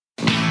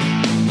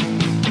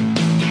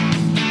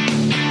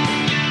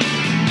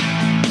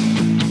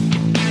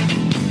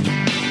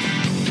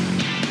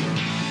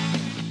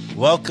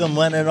Welcome,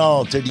 one and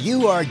all, to the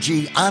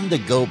URG On The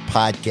Go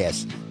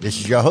podcast. This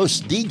is your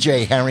host,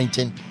 DJ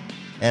Harrington,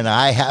 and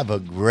I have a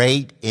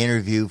great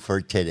interview for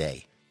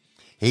today.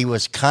 He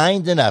was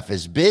kind enough,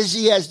 as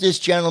busy as this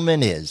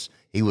gentleman is,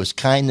 he was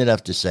kind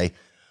enough to say,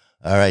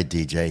 all right,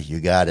 DJ, you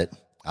got it.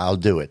 I'll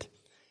do it.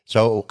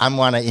 So I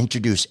want to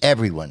introduce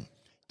everyone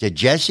to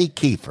Jesse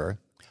Kiefer,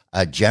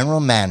 a general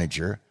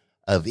manager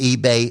of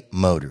eBay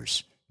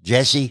Motors.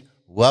 Jesse,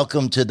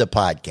 welcome to the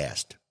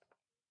podcast.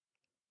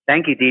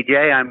 Thank you,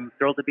 DJ. I'm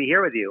thrilled to be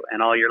here with you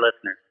and all your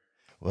listeners.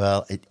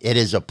 Well, it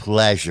is a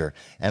pleasure.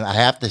 And I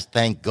have to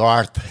thank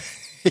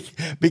Garth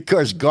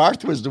because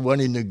Garth was the one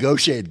who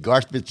negotiated,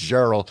 Garth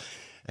Fitzgerald,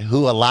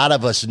 who a lot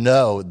of us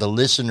know, the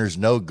listeners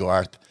know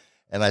Garth.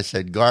 And I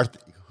said, Garth,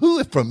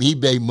 who from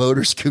eBay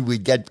Motors could we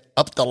get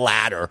up the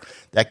ladder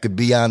that could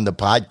be on the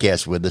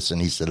podcast with us?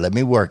 And he said, let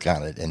me work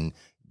on it. And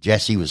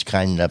Jesse was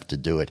kind enough to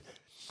do it.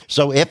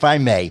 So if I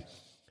may,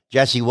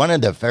 Jesse, one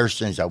of the first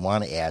things I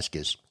want to ask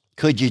is,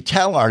 could you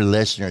tell our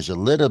listeners a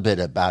little bit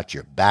about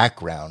your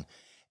background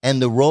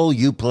and the role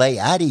you play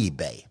at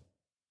eBay?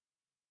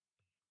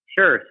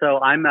 Sure. So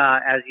I'm,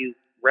 as you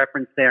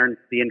referenced there in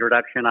the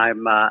introduction,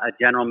 I'm a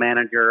general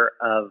manager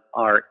of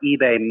our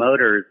eBay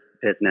Motors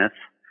business.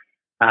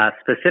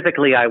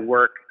 Specifically, I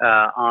work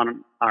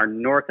on our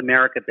North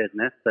America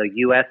business, so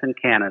U.S. and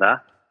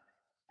Canada,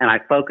 and I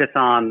focus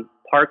on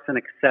parts and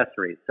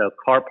accessories, so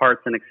car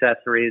parts and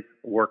accessories,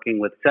 working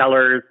with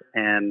sellers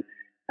and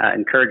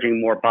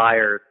encouraging more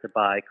buyers to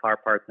buy car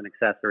parts and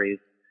accessories.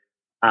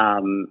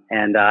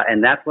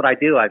 And that's what I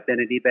do. I've been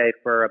at eBay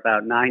for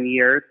about 9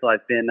 years, so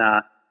I've been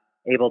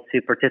able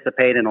to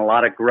participate in a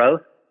lot of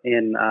growth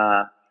in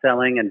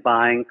selling and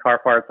buying car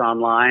parts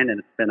online, and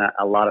it's been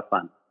a lot of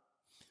fun.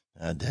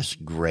 That's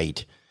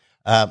great.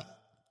 A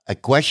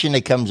question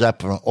that comes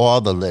up from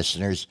all the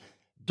listeners,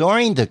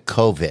 during the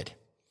COVID,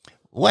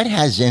 what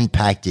has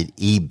impacted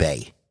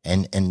eBay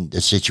and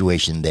the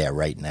situation there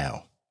right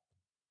now?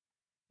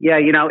 Yeah,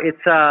 you know,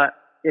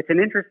 it's an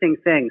interesting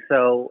thing.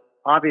 So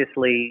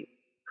obviously,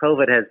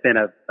 COVID has been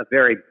a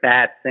very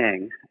bad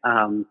thing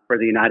for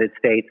the United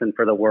States and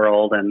for the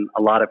world, and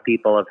a lot of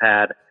people have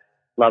had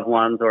loved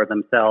ones or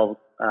themselves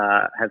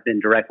have been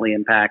directly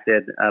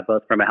impacted,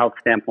 both from a health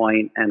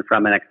standpoint and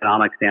from an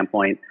economic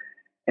standpoint.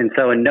 And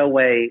so in no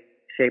way,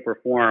 shape, or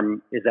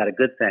form is that a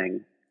good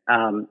thing.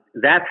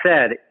 That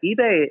said,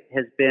 eBay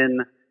has been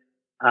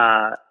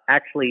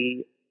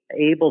actually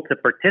able to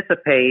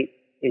participate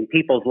in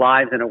people's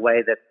lives in a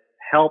way that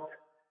helped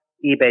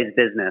eBay's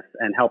business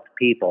and helped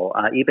people.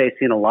 eBay's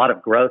seen a lot of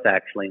growth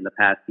actually in the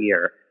past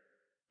year.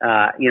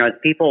 As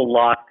people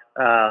locked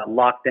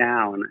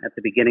down at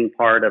the beginning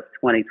part of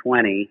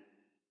 2020,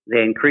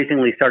 they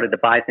increasingly started to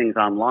buy things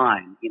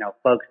online. You know,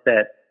 folks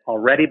that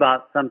already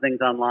bought some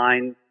things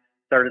online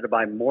started to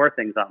buy more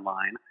things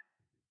online,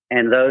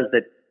 and those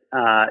that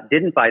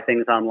didn't buy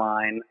things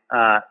online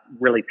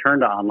really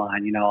turned to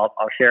online. You know,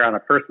 I'll share on a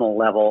personal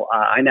level.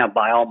 I now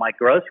buy all my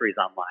groceries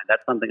online.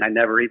 That's something I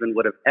never even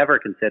would have ever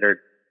considered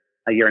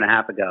a year and a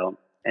half ago.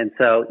 And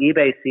so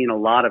eBay's seen a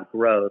lot of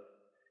growth,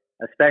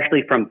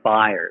 especially from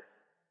buyers.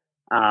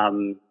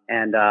 And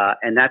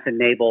that's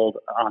enabled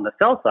on the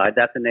sell side,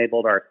 that's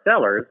enabled our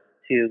sellers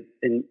to,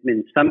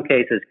 in some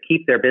cases,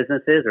 keep their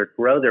businesses or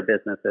grow their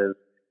businesses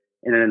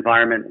in an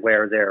environment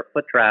where their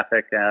foot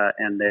traffic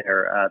and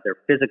their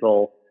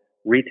physical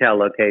retail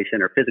location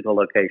or physical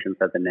locations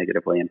have been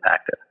negatively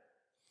impacted.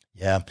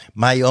 Yeah.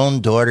 My own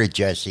daughter,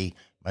 Jesse,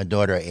 my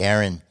daughter,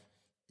 Erin,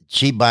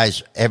 she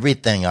buys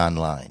everything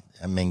online.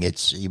 I mean,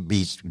 it's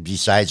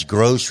besides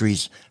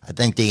groceries. I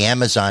think the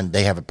Amazon,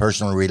 they have a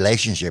personal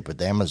relationship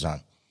with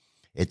Amazon.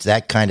 It's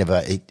that kind of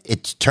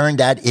it's turned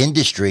that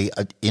industry,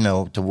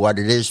 to what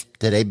it is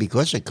today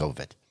because of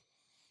COVID.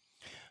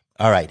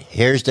 All right.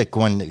 Here's the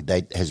one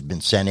that has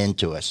been sent in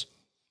to us.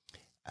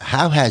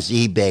 How has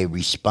eBay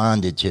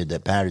responded to the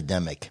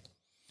pandemic?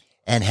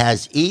 And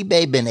has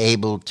eBay been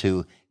able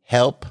to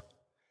help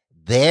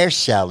their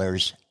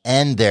sellers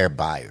and their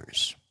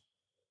buyers?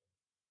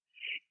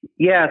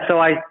 Yeah, so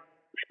I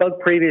spoke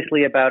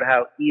previously about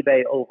how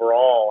eBay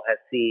overall has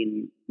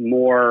seen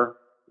more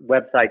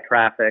website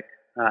traffic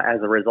as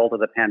a result of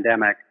the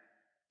pandemic.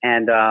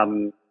 And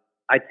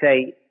I'd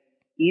say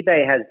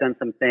eBay has done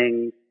some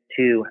things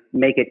to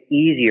make it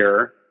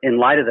easier in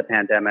light of the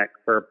pandemic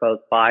for both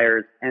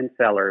buyers and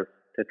sellers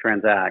to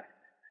transact.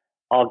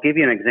 I'll give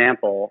you an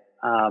example.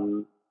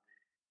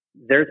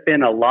 There's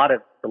been a lot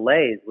of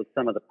delays with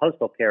some of the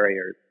postal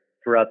carriers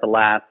throughout the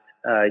last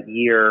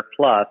year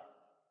plus.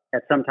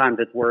 And sometimes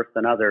it's worse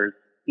than others.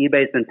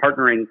 eBay's been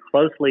partnering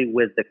closely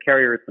with the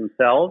carriers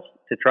themselves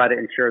to try to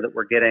ensure that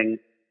we're getting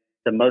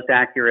the most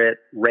accurate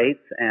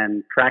rates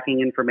and tracking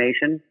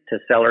information to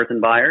sellers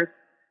and buyers.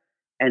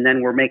 And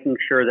then we're making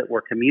sure that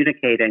we're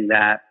communicating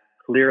that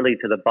clearly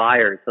to the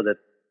buyers so that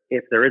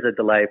if there is a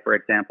delay, for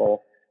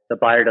example, the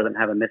buyer doesn't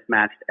have a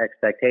mismatched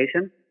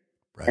expectation.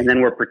 Right. And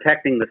then we're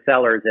protecting the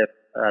sellers if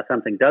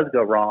something does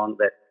go wrong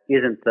that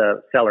isn't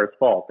the seller's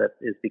fault, that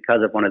is because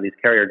of one of these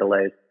carrier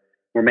delays.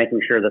 We're making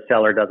sure the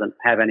seller doesn't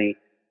have any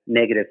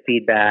negative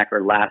feedback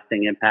or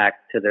lasting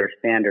impact to their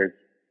standards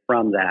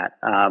from that.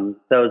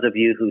 Those of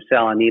you who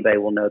sell on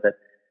eBay will know that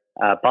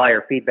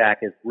buyer feedback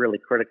is really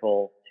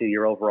critical to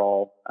your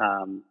overall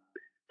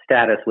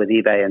status with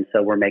eBay, and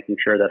so we're making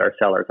sure that our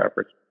sellers are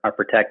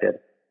protected.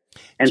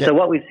 And so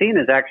what we've seen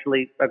is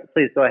actually,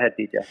 please go ahead,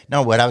 DJ.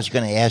 No, what I was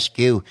going to ask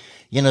you,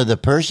 the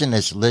person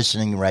that's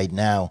listening right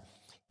now,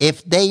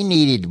 if they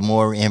needed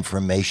more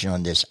information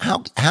on this,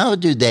 how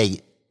do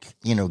they,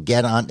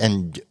 get on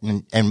and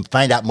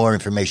find out more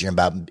information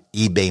about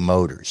eBay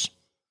Motors?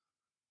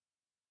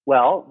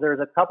 Well, there's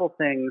a couple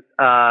things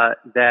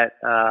that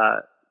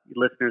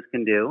listeners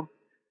can do.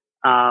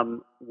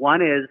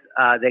 One is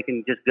they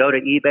can just go to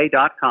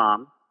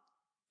ebay.com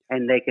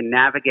and they can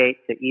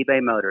navigate to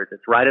eBay Motors.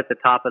 It's right at the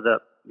top of the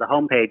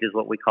homepage is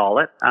what we call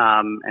it.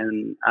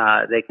 And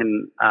they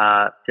can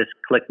just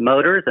click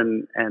Motors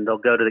and they'll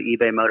go to the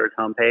eBay Motors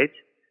homepage.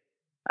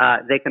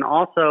 They can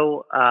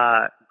also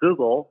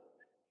Google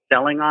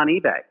selling on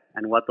eBay.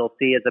 And what they'll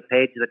see is a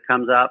page that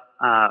comes up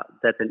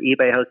that's an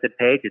eBay hosted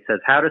page. It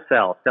says how to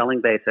sell,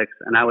 selling basics.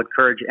 And I would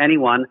encourage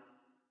anyone,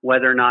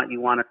 whether or not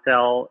you want to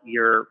sell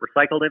your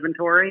recycled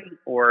inventory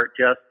or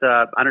just,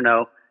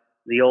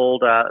 the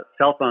old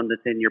cell phone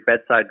that's in your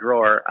bedside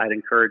drawer, I'd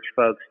encourage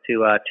folks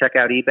to check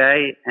out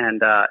eBay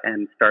and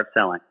start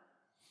selling.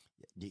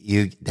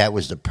 That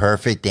was the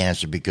perfect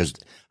answer, because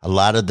a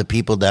lot of the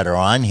people that are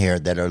on here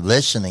that are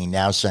listening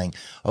now saying,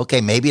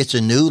 okay, maybe it's a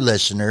new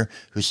listener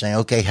who's saying,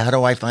 okay, how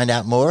do I find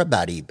out more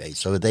about eBay?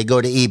 So they go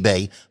to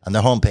eBay on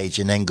the homepage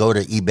and then go to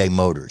eBay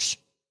Motors.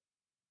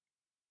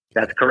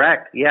 That's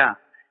correct. Yeah.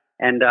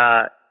 And,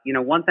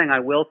 one thing I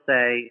will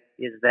say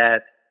is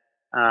that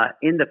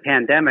in the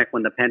pandemic,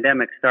 when the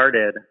pandemic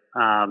started,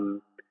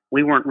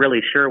 we weren't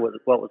really sure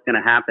what was going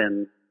to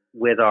happen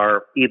with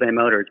our eBay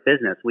Motors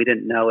business. We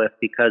didn't know if,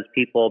 because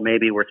people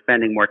maybe were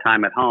spending more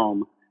time at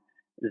home,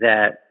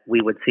 that we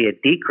would see a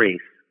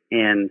decrease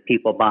in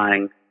people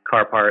buying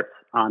car parts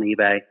on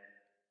eBay.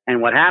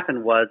 And what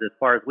happened was, as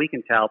far as we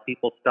can tell,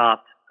 people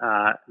stopped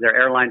their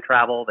airline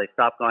travel. They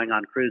stopped going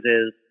on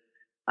cruises.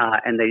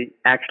 And they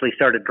actually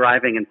started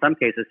driving, in some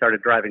cases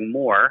started driving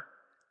more,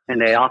 and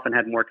they often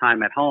had more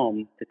time at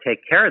home to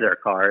take care of their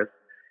cars.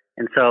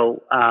 And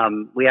so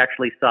we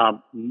actually saw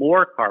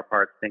more car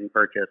parts being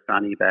purchased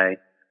on eBay,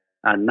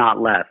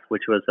 not less,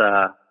 which was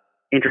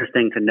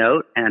interesting to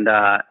note. And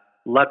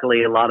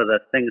luckily, a lot of the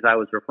things I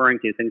was referring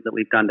to, things that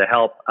we've done to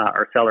help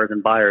our sellers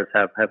and buyers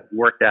have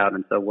worked out.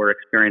 And so we're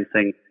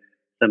experiencing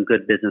some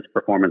good business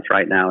performance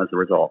right now as a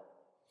result.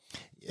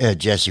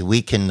 Jesse,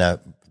 we can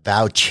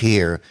vouch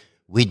here.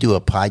 We do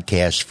a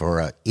podcast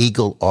for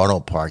Eagle Auto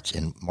Parts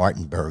in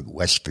Martinburg,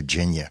 West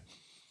Virginia,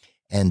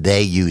 and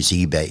they use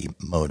eBay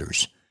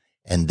Motors,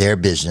 and their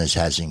business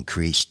has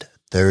increased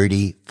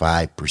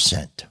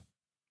 35%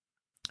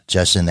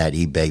 just in that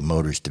eBay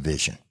Motors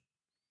division.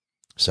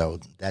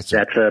 So I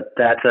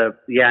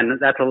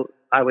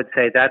would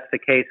say that's the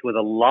case with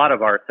a lot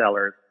of our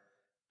sellers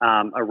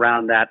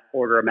around that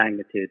order of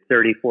magnitude.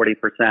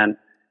 30-40%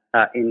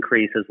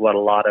 increase is what a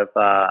lot of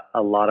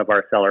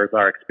our sellers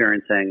are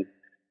experiencing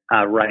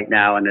right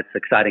now, and it's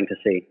exciting to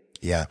see.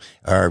 Yeah.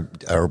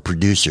 Our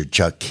producer,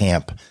 Chuck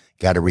Camp,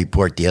 got a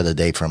report the other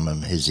day from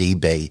him. His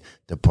eBay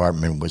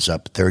department was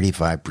up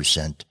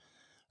 35%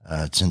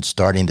 since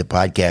starting the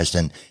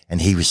podcast,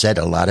 and he said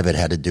a lot of it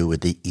had to do with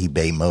the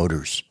eBay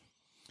Motors.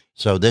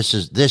 So this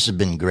has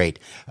been great.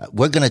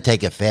 We're going to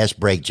take a fast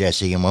break,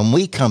 Jesse, and when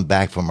we come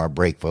back from our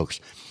break, folks,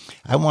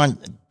 I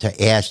want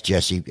to ask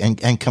Jesse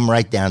and come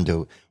right down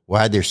to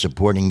why they're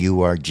supporting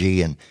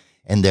URG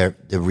and the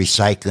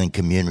recycling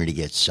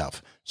community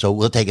itself. So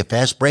we'll take a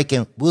fast break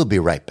and we'll be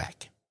right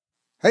back.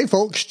 Hey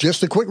folks,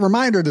 just a quick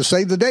reminder to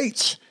save the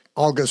dates.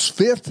 August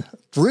 5th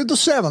through the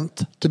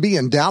 7th to be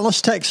in Dallas,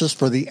 Texas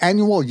for the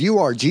annual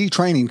URG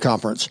training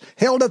conference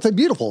held at the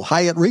beautiful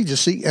Hyatt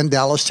Regency in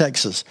Dallas,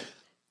 Texas.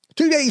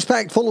 2 days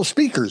packed full of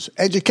speakers,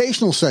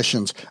 educational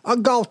sessions, a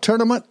golf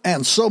tournament,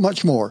 and so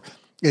much more.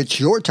 It's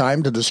your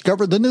time to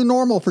discover the new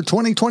normal for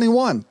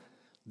 2021.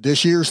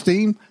 This year's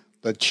theme,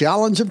 the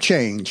challenge of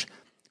change.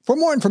 For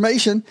more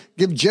information,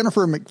 give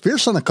Jennifer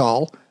McPherson a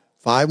call,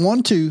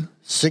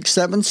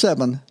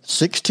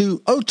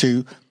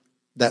 512-677-6202.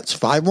 That's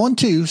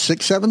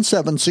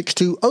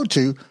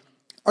 512-677-6202.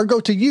 Or go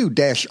to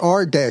u-r-g.com.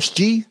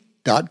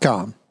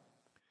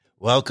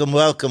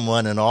 Welcome,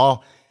 one and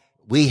all.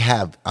 We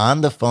have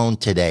on the phone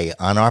today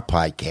on our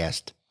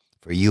podcast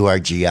for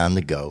URG on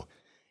the Go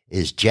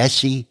is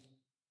Jesse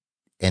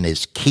and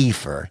his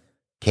Keefer,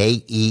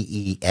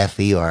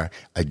 Keefer,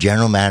 a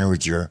general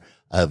manager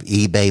of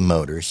eBay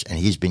Motors, and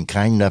he's been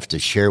kind enough to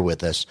share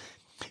with us.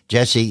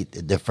 Jesse,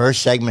 the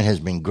first segment has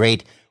been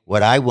great.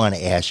 What I want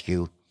to ask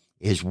you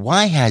is,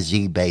 why has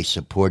eBay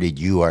supported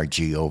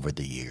URG over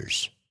the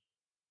years?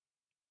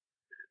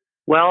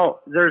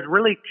 Well, there's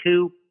really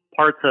two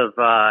parts of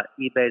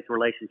eBay's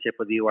relationship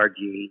with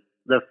URG.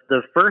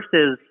 The first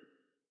is,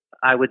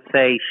 I would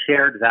say,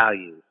 shared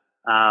values.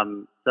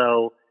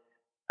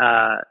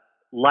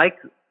 Like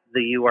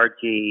the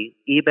URG,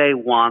 eBay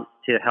wants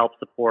to help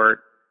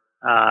support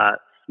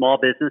small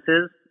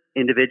businesses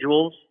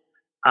individuals,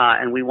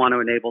 and we want to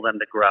enable them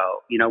to grow.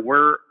 You know,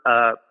 we're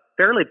a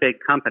fairly big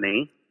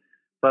company,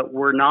 but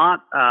we're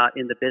not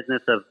in the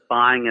business of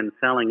buying and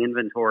selling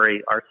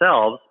inventory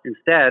ourselves.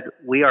 Instead,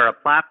 we are a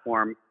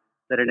platform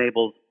that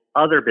enables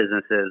other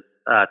businesses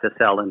to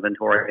sell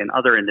inventory and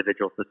other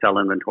individuals to sell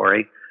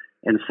inventory.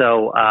 And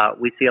so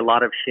we see a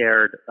lot of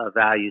shared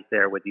values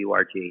there with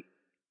URG.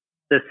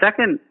 The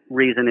second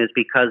reason is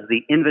because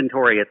the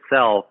inventory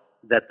itself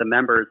that the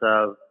members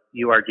of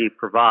URG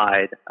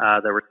provide,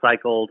 the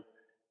recycled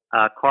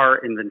car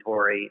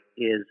inventory,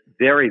 is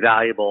very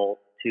valuable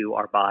to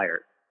our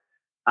buyers.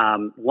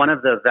 One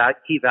of the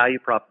key value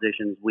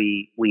propositions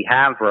we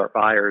have for our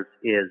buyers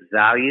is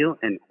value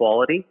and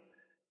quality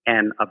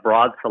and a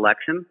broad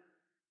selection.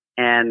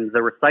 And the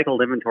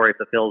recycled inventory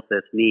fulfills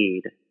this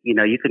need. You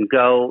know, you can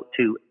go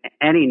to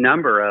any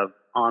number of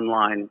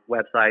online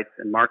websites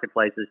and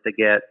marketplaces to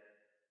get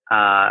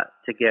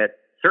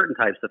certain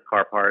types of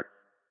car parts.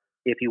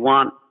 If you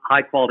want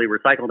high quality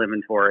recycled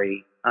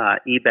inventory,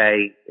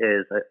 eBay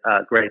is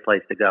a great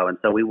place to go. And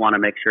so we want to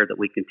make sure that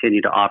we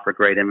continue to offer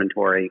great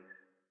inventory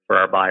for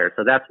our buyers.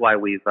 So that's why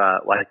we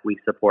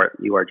support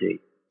URG.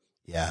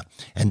 Yeah,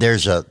 and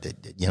there's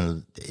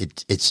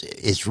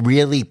it's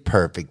really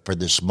perfect for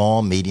the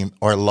small, medium,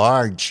 or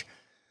large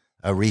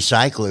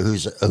recycler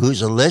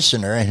who's a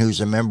listener and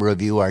who's a member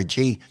of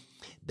URG.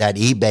 That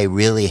eBay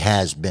really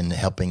has been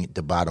helping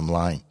the bottom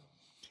line.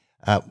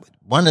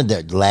 One of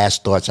the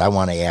last thoughts I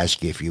want to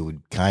ask you, if you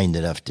would kind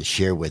enough to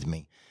share with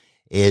me,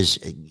 is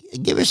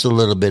give us a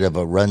little bit of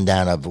a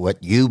rundown of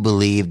what you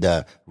believe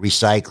the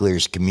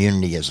recyclers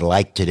community is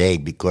like today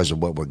because of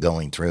what we're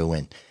going through,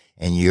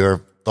 and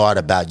your thought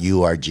about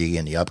URG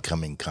and the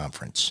upcoming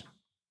conference.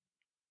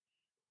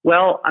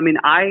 Well, I mean,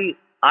 I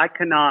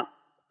cannot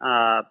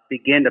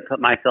begin to put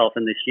myself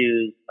in the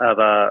shoes of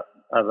a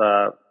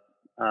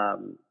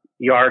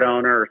yard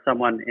owner or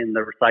someone in the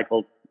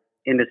recycled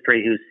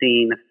industry who's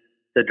seen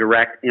the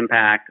direct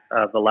impact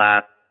of the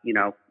last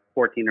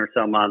 14 or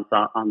so months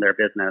on their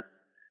business.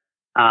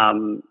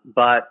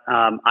 But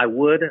I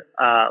would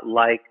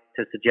like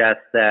to suggest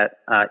that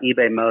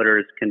eBay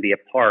Motors can be a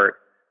part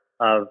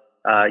of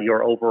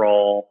your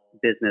overall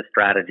business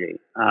strategy.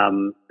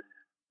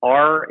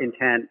 Our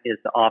intent is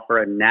to offer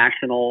a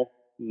national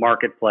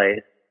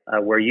marketplace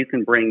where you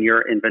can bring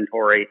your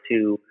inventory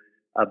to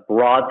a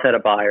broad set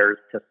of buyers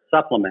to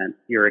supplement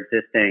your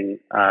existing,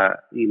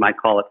 you might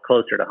call it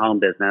closer to home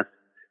business.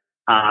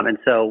 And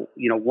so,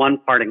 one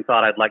parting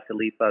thought I'd like to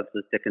leave folks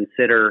is to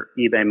consider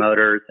eBay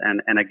Motors.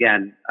 And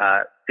again,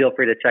 feel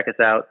free to check us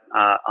out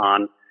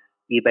on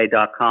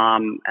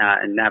ebay.com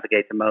and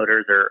navigate to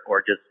Motors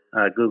or just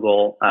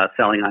Google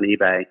selling on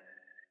eBay.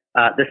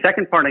 The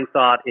second parting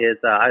thought is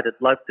I'd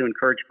love to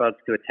encourage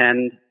folks to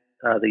attend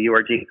the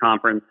URG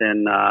conference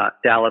in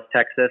Dallas,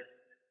 Texas.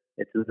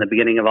 It's in the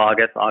beginning of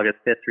August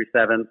 5th through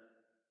 7th,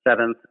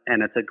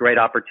 and it's a great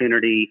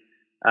opportunity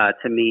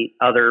to meet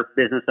other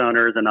business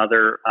owners and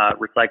other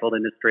recycled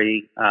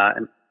industry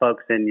and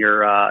folks in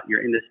your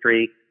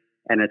industry.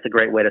 And it's a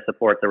great way to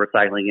support the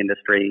recycling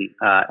industry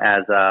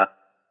as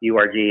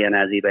URG and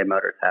as eBay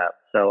Motors have.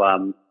 So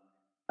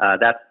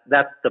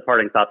that's the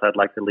parting thoughts I'd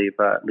like to leave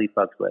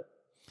folks with.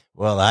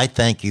 Well, I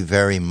thank you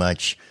very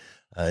much.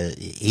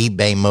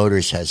 eBay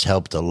Motors has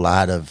helped a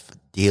lot of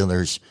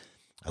dealers,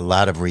 a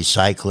lot of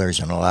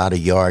recyclers, and a lot of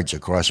yards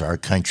across our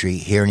country,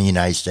 here in the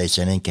United States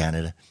and in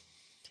Canada.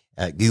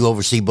 You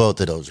oversee both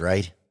of those,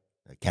 right?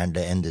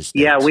 Canada and the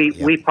States. Yeah,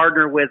 we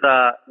partner with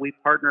a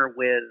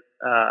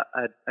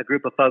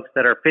group of folks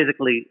that are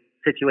physically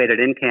situated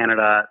in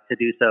Canada to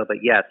do so. But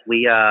yes,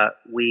 we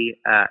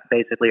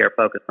basically are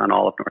focused on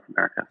all of North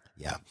America.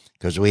 Yeah,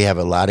 because we have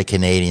a lot of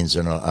Canadians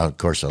and, of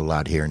course, a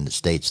lot here in the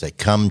States that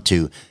come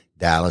to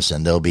Dallas,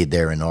 and they'll be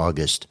there in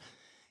August.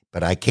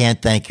 But I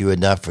can't thank you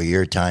enough for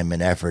your time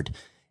and effort.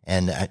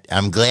 And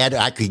I'm glad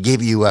I could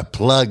give you a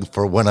plug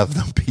for one of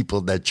the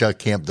people that Chuck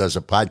Camp does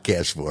a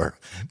podcast for,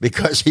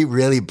 because he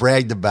really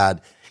bragged about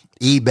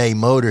eBay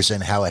Motors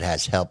and how it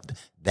has helped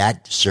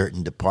that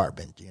certain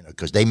department,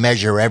 because they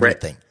measure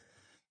everything. Right.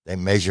 They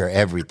measure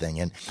everything.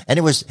 And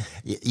it was,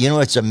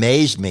 it's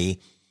amazed me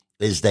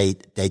is they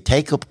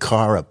take a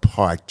car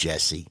apart,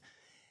 Jesse,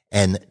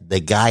 and the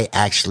guy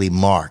actually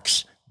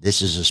marks,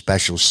 this is a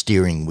special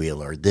steering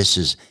wheel, or this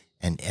is,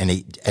 and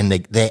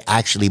they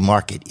actually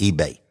mark it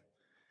eBay.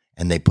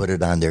 And they put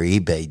it on their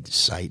eBay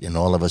site, and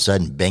all of a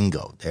sudden,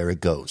 bingo, there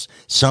it goes.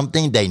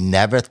 Something they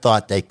never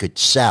thought they could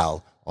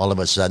sell, all of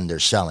a sudden they're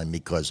selling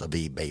because of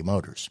eBay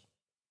Motors.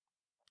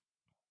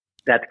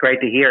 That's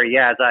great to hear.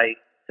 Yeah, as I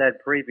said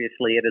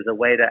previously, it is a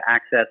way to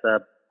access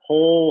a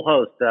whole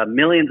host,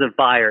 millions of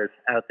buyers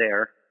out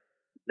there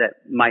that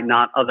might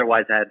not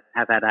otherwise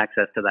have had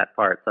access to that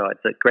part. So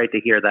it's great to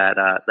hear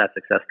that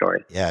success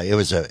story. Yeah, it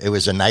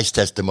was a nice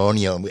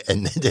testimonial,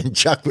 and then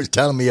Chuck was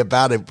telling me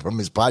about it from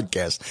his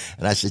podcast,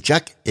 and I said,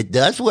 Chuck, it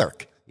does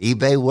work.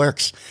 eBay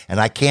works, and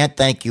I can't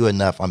thank you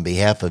enough on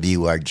behalf of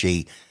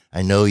URG.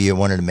 I know you're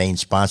one of the main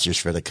sponsors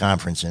for the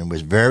conference, and it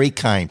was very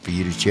kind for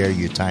you to share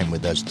your time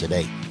with us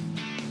today.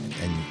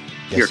 And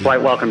You're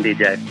quite welcome,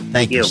 DJ.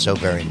 Thank you so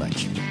very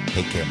much.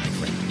 Take care, my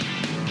friend.